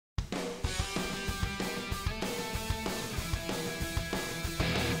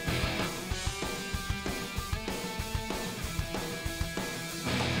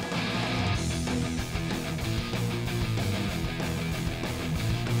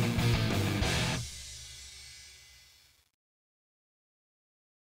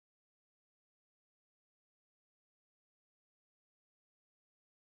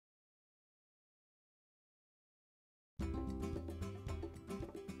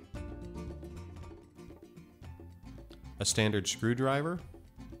a standard screwdriver,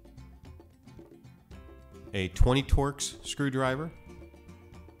 a 20 Torx screwdriver,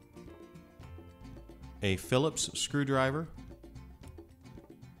 a Phillips screwdriver,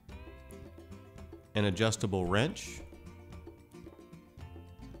 an adjustable wrench,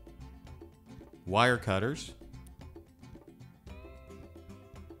 wire cutters,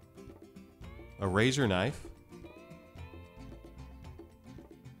 a razor knife,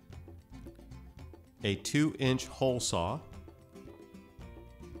 a 2-inch hole saw,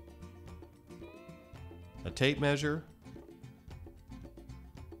 a tape measure,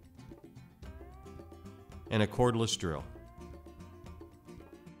 and a cordless drill.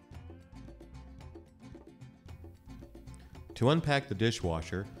 To unpack the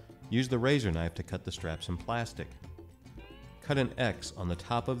dishwasher, use the razor knife to cut the straps in plastic. Cut an X on the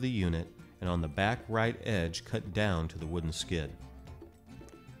top of the unit, and on the back right edge cut down to the wooden skid.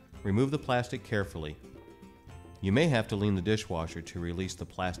 Remove the plastic carefully. You may have to lean the dishwasher to release the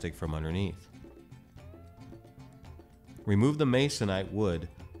plastic from underneath. Remove the masonite wood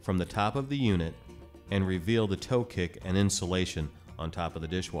from the top of the unit and reveal the toe kick and insulation on top of the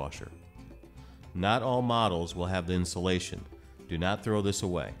dishwasher. Not all models will have the insulation. Do not throw this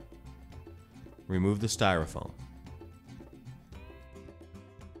away. Remove the styrofoam.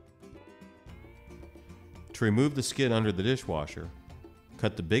 To remove the skid under the dishwasher,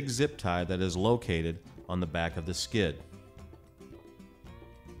 cut the big zip tie that is located on the back of the skid.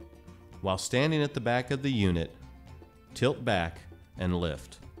 While standing at the back of the unit, tilt back and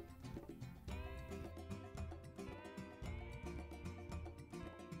lift.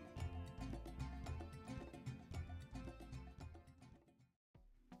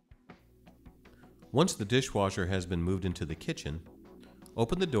 Once the dishwasher has been moved into the kitchen,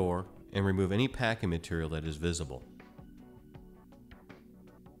 open the door and remove any packing material that is visible.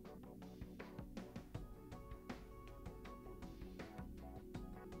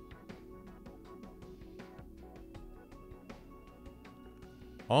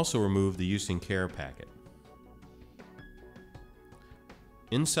 Also remove the use and care packet.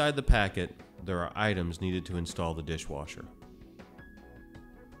 Inside the packet, there are items needed to install the dishwasher.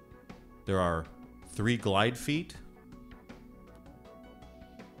 There are 3 glide feet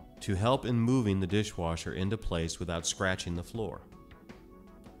to help in moving the dishwasher into place without scratching the floor.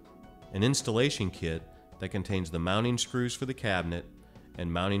 An installation kit that contains the mounting screws for the cabinet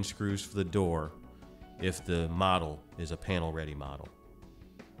and mounting screws for the door if the model is a panel-ready model.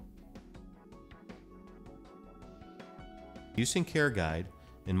 Use and care guide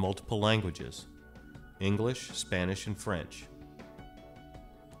in multiple languages: English, Spanish, and French.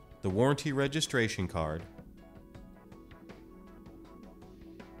 The warranty registration card,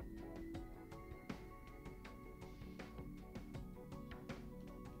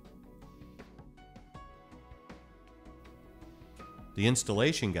 the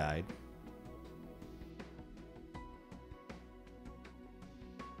installation guide,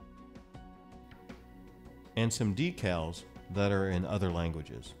 and some decals that are in other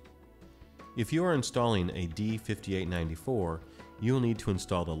languages. If you are installing a D5894, you will need to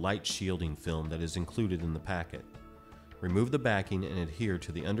install the light shielding film that is included in the packet. Remove the backing and adhere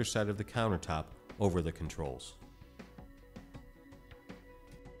to the underside of the countertop over the controls.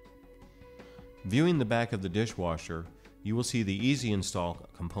 Viewing the back of the dishwasher, you will see the easy install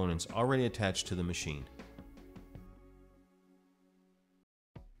components already attached to the machine.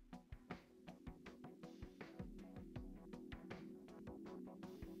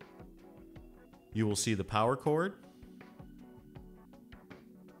 You will see the power cord,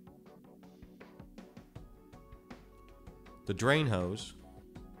 the drain hose.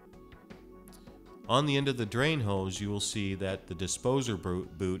 On the end of the drain hose, you will see that the disposer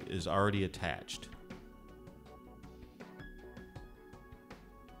boot is already attached.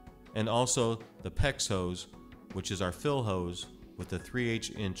 And also the PEX hose, which is our fill hose with the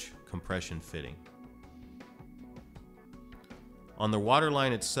 3/8-inch compression fitting. On the water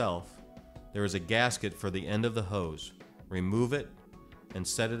line itself, there is a gasket for the end of the hose. Remove it and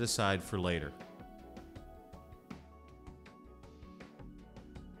set it aside for later.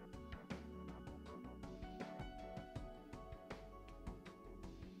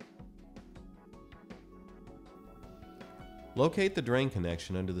 Locate the drain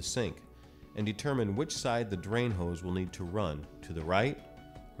connection under the sink and determine which side the drain hose will need to run, to the right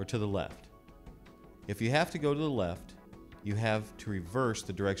or to the left. If you have to go to the left, you have to reverse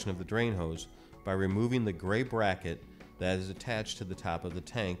the direction of the drain hose by removing the gray bracket that is attached to the top of the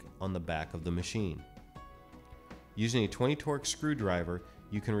tank on the back of the machine. Using a 20 Torx screwdriver,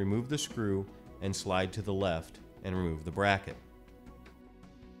 you can remove the screw and slide to the left and remove the bracket.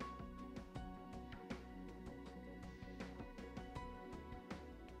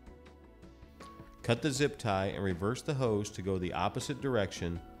 Cut the zip tie and reverse the hose to go the opposite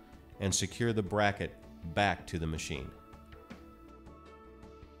direction and secure the bracket back to the machine.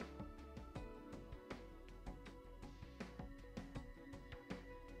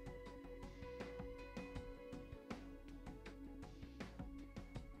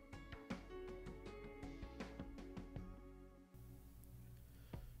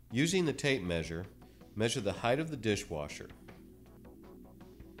 Using the tape measure, measure the height of the dishwasher,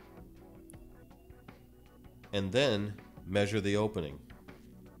 and then measure the opening.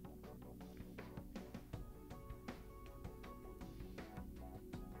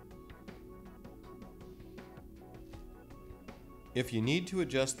 If you need to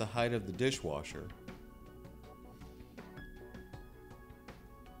adjust the height of the dishwasher,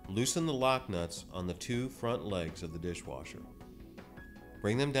 loosen the lock nuts on the two front legs of the dishwasher.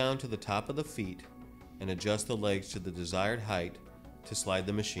 Bring them down to the top of the feet and adjust the legs to the desired height to slide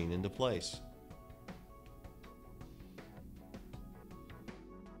the machine into place.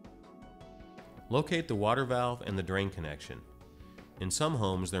 Locate the water valve and the drain connection. In some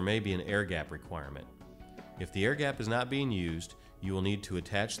homes, there may be an air gap requirement. If the air gap is not being used, you will need to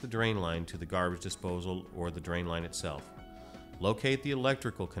attach the drain line to the garbage disposal or the drain line itself. Locate the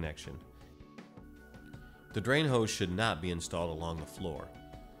electrical connection. The drain hose should not be installed along the floor,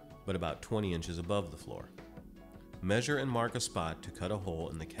 but about 20 inches above the floor. Measure and mark a spot to cut a hole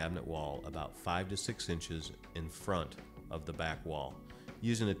in the cabinet wall about 5 to 6 inches in front of the back wall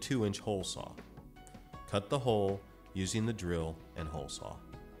using a 2-inch hole saw. Cut the hole using the drill and hole saw.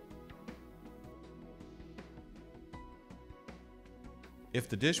 If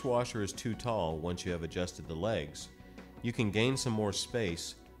the dishwasher is too tall once you have adjusted the legs, you can gain some more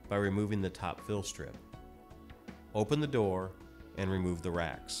space by removing the top fill strip. Open the door and remove the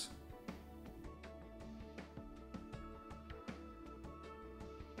racks.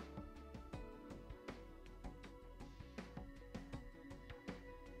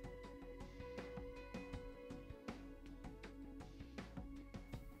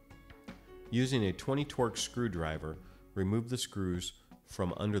 Using a 20 torque screwdriver, remove the screws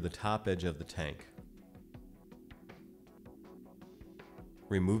from under the top edge of the tank.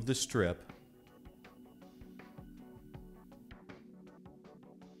 Remove the strip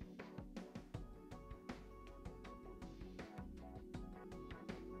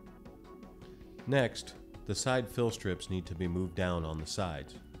Next, the side fill strips need to be moved down on the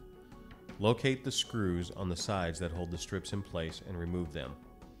sides. Locate the screws on the sides that hold the strips in place and remove them.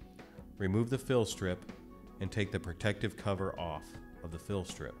 Remove the fill strip and take the protective cover off of the fill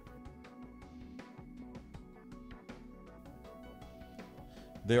strip.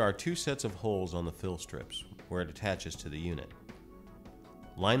 There are two sets of holes on the fill strips where it attaches to the unit.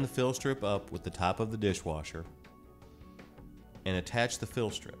 Line the fill strip up with the top of the dishwasher and attach the fill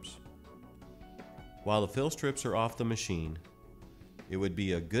strips. While the fill strips are off the machine, it would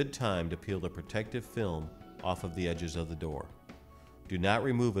be a good time to peel the protective film off of the edges of the door. Do not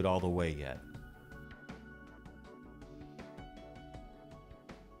remove it all the way yet.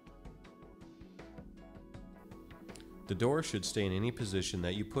 The door should stay in any position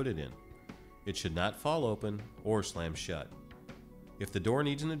that you put it in. It should not fall open or slam shut. If the door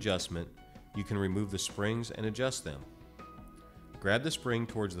needs an adjustment, you can remove the springs and adjust them. Grab the spring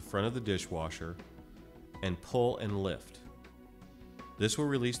towards the front of the dishwasher and pull and lift. This will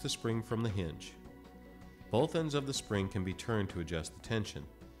release the spring from the hinge. Both ends of the spring can be turned to adjust the tension.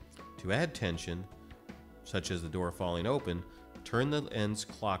 To add tension, such as the door falling open, turn the ends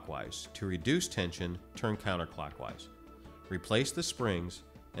clockwise. To reduce tension, turn counterclockwise. Replace the springs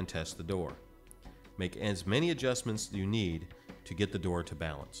and test the door. Make as many adjustments as you need to get the door to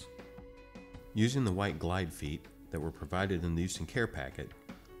balance. Using the white glide feet that were provided in the use and care packet,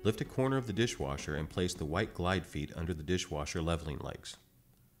 lift a corner of the dishwasher and place the white glide feet under the dishwasher leveling legs.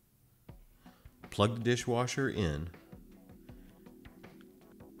 Plug the dishwasher in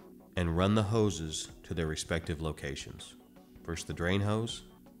and run the hoses to their respective locations. First the drain hose,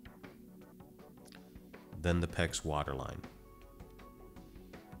 then the PEX water line.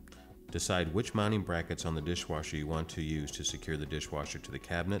 Decide which mounting brackets on the dishwasher you want to use to secure the dishwasher to the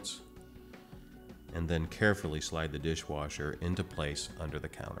cabinets, and then carefully slide the dishwasher into place under the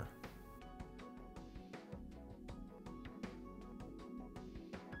counter.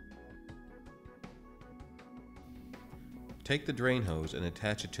 Take the drain hose and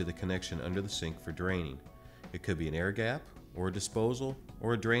attach it to the connection under the sink for draining. It could be an air gap, or a disposal,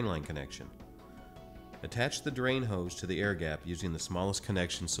 or a drain line connection. Attach the drain hose to the air gap using the smallest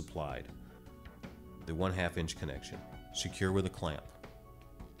connection supplied, the 1/2 inch connection. Secure with a clamp.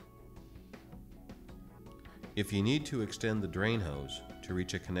 If you need to extend the drain hose to to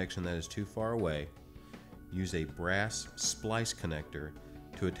reach a connection that is too far away, use a brass splice connector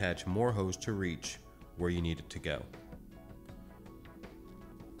to attach more hose to reach where you need it to go.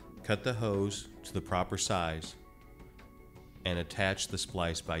 Cut the hose to the proper size and attach the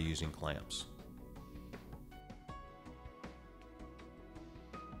splice by using clamps.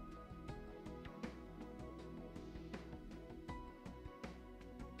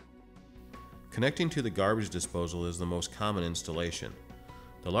 Connecting to the garbage disposal is the most common installation.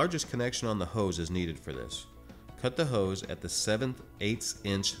 The largest connection on the hose is needed for this. Cut the hose at the 7/8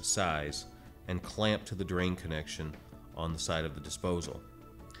 inch size and clamp to the drain connection on the side of the disposal.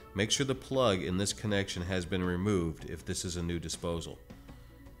 Make sure the plug in this connection has been removed if this is a new disposal.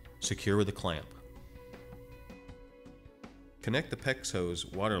 Secure with a clamp. Connect the PEX hose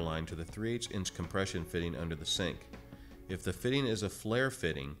water line to the 3/8 inch compression fitting under the sink. If the fitting is a flare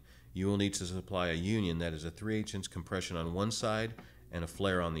fitting, you will need to supply a union that is a 3/8 inch compression on one side and a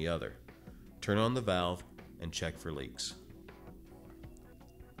flare on the other. Turn on the valve and check for leaks.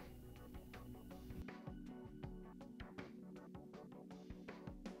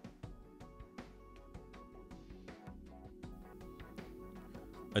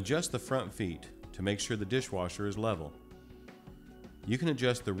 Adjust the front feet to make sure the dishwasher is level. You can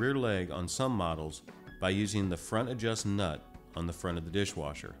adjust the rear leg on some models by using the front adjust nut on the front of the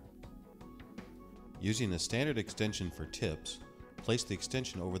dishwasher. Using a standard extension for tips, place the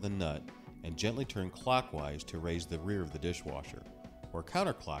extension over the nut and gently turn clockwise to raise the rear of the dishwasher, or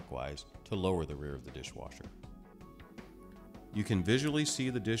counterclockwise to lower the rear of the dishwasher. You can visually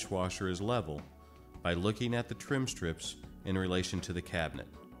see the dishwasher is level by looking at the trim strips in relation to the cabinet.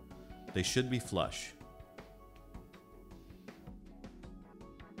 They should be flush.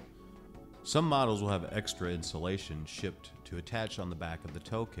 Some models will have extra insulation shipped to attach on the back of the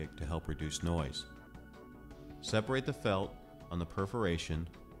toe kick to help reduce noise. Separate the felt on the perforation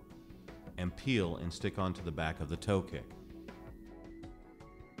and peel and stick onto the back of the toe kick.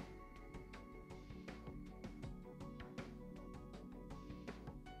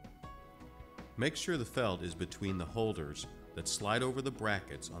 Make sure the felt is between the holders that slide over the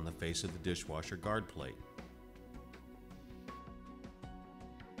brackets on the face of the dishwasher guard plate.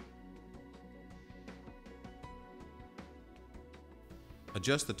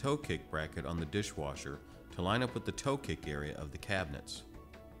 Adjust the toe kick bracket on the dishwasher to line up with the toe kick area of the cabinets.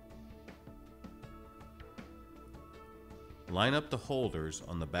 Line up the holders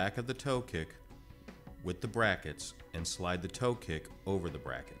on the back of the toe kick with the brackets and slide the toe kick over the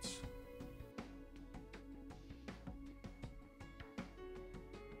brackets.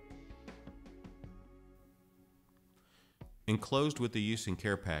 Enclosed with the use and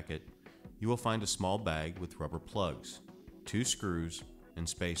care packet, you will find a small bag with rubber plugs, 2 screws, and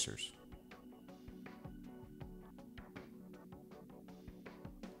spacers.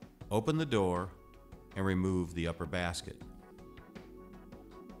 Open the door and remove the upper basket.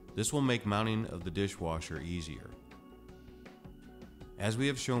 This will make mounting of the dishwasher easier. As we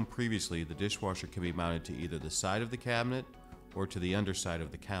have shown previously, the dishwasher can be mounted to either the side of the cabinet or to the underside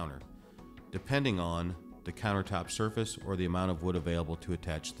of the counter, depending on the countertop surface or the amount of wood available to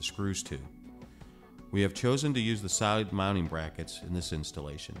attach the screws to. We have chosen to use the side mounting brackets in this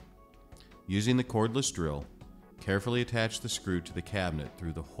installation. Using the cordless drill, carefully attach the screw to the cabinet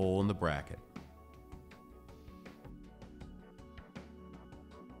through the hole in the bracket.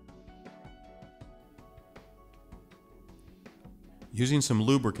 Using some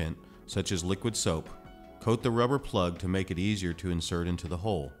lubricant, such as liquid soap, coat the rubber plug to make it easier to insert into the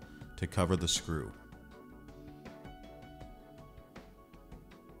hole to cover the screw.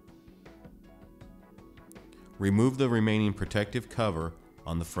 Remove the remaining protective cover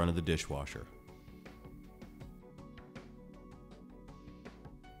on the front of the dishwasher.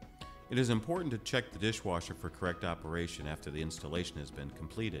 It is important to check the dishwasher for correct operation after the installation has been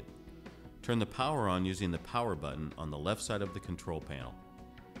completed. Turn the power on using the power button on the left side of the control panel.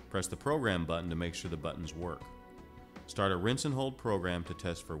 Press the program button to make sure the buttons work. Start a rinse and hold program to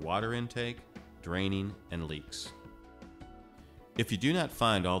test for water intake, draining, and leaks. If you do not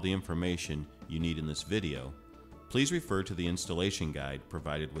find all the information you need in this video, please refer to the installation guide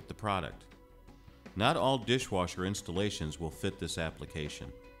provided with the product. Not all dishwasher installations will fit this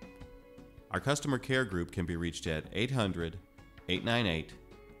application. Our customer care group can be reached at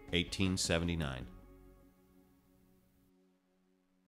 800-898-1879.